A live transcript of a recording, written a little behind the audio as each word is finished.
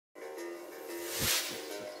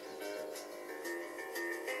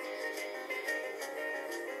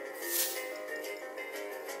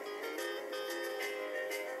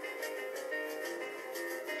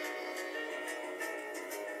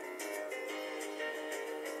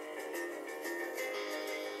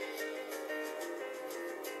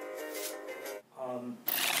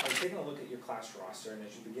I was taking a look at your class roster, and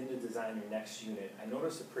as you begin to design your next unit, I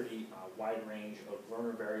noticed a pretty wide range of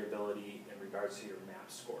learner variability in regards to your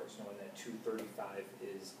math scores, knowing that 235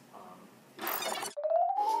 is expected.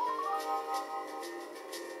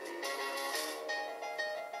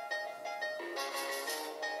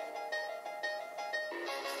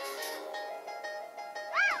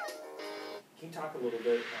 Can you talk a little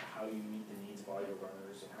bit about how you meet the needs of all your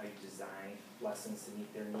learners and how you design lessons to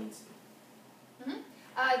meet their needs?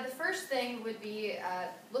 The first thing would be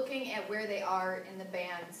looking at where they are in the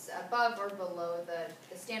bands above or below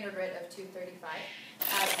the standard rate of 235.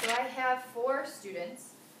 So I have 4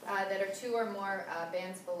 students that are 2 or more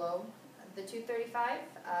bands below the 235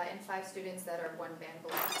 and 5 students that are 1 band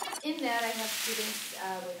below. In that I have students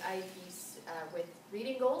with IEPs with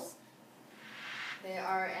reading goals. They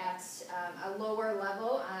are at a lower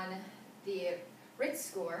level on the RIT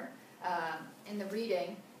score in the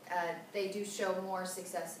reading. They do show more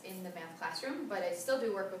success in the math classroom, but I still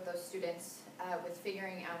do work with those students with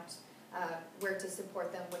figuring out where to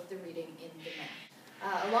support them with the reading in the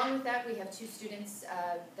math. Along with that, we have 2 students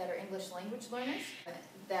that are English language learners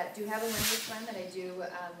that do have a language plan that I do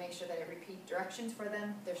make sure that I repeat directions for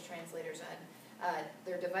them. There's translators on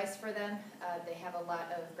their device for them. They have a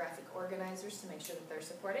lot of graphic organizers to make sure that they're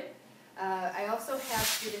supported. I also have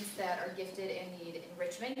students that are gifted and need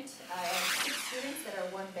enrichment. I have 6 students that are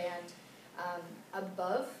 1 band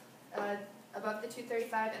above the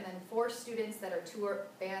 235, and then 4 students that are 2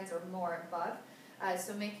 bands or more above.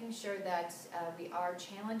 So making sure that we are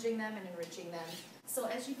challenging them and enriching them. So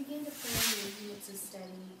as you begin to plan your units of study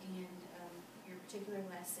and your particular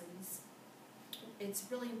lessons, it's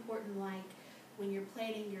really important, like when you're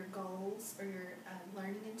planning your goals or your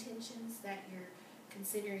learning intentions, that you're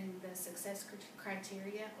considering the success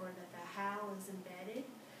criteria, or that the how is embedded?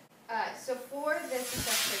 So for the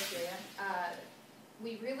success criteria,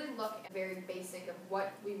 we really look at very basic of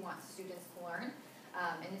what we want students to learn,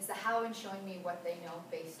 and it's the how and showing me what they know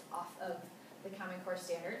based off of the Common Core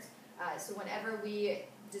standards. So whenever we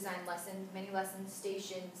design lessons, mini lessons,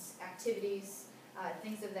 stations, activities,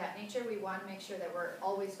 things of that nature, we want to make sure that we're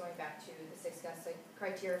always going back to the success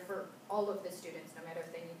criteria for all of the students, no matter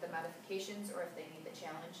if they need the modifications or if they need the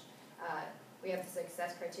challenge. We have the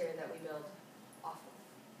success criteria that we build off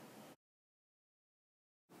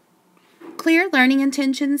of. Clear learning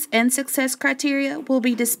intentions and success criteria will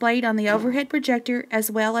be displayed on the overhead projector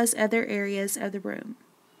as well as other areas of the room.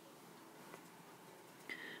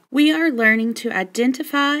 We are learning to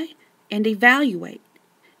identify and evaluate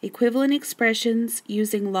equivalent expressions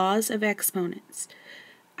using laws of exponents.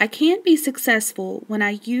 I can't be successful when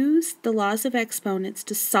I use the laws of exponents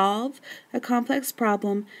to solve a complex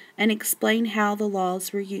problem and explain how the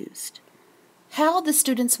laws were used. How the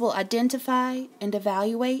students will identify and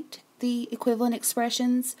evaluate the equivalent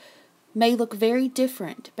expressions may look very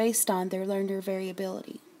different based on their learner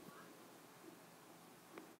variability.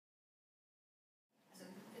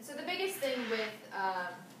 So the biggest thing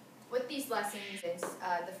with these lessons is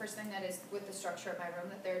the first thing that is with the structure of my room,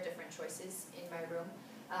 that there are different choices in my room.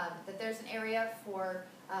 That there's an area for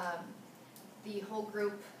the whole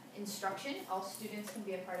group instruction. All students can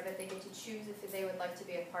be a part of it. They get to choose if they would like to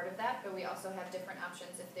be a part of that, but we also have different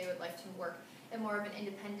options if they would like to work at more of an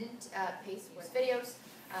independent pace with videos.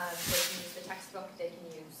 They can use the textbook, they can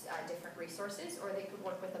use different resources, or they could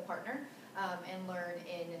work with a partner and learn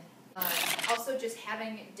in also just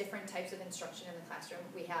having different types of instruction in the classroom.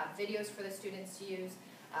 We have videos for the students to use.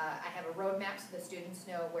 I have a roadmap so the students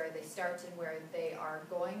know where they start and where they are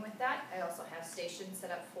going with that. I also have stations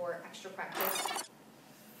set up for extra practice.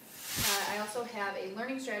 I also have a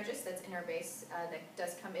learning strategist that's in our base that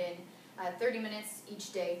does come in 30 minutes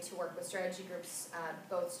each day to work with strategy groups,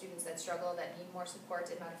 both students that struggle, that need more support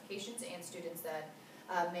and modifications, and students that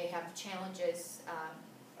may have challenges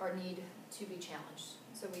or need to be challenged.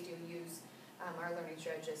 So we do use our learning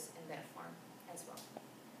strategists in that form as well.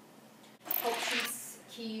 Help sheets,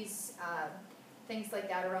 keys, things like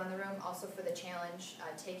that around the room. Also for the challenge,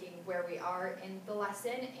 taking where we are in the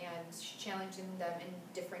lesson and challenging them in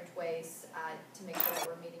different ways to make sure that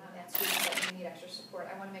we're meeting that students that may need extra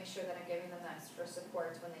support. I want to make sure that I'm giving them that extra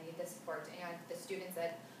support when they need the support, and the students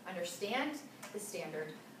that understand the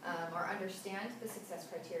standard or understand the success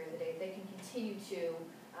criteria of the day, they can continue to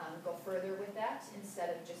go further with that instead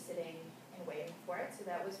of just sitting and and waiting for it. So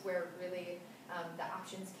that was where really the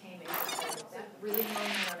options came into play with that. Really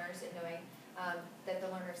knowing learners and knowing that the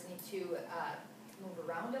learners need to move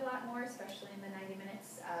around a lot more, especially in the 90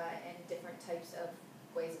 minutes, and different types of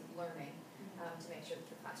ways of learning to make sure that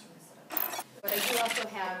the classroom is set up. But I do also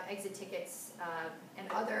have exit tickets and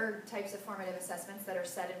other types of formative assessments that are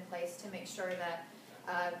set in place to make sure that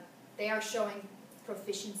they are showing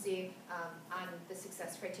proficiency on the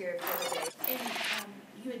success criteria for the day. And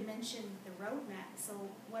you had mentioned the roadmap, so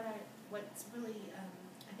what's really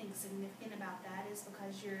I think significant about that is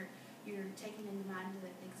because you're taking into mind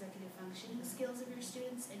the executive functioning skills of your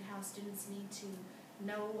students and how students need to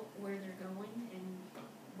know where they're going and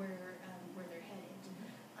where they're headed.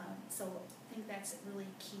 So I think that's really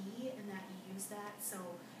key in that you use that so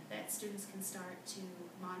that students can start to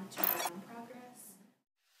monitor their own progress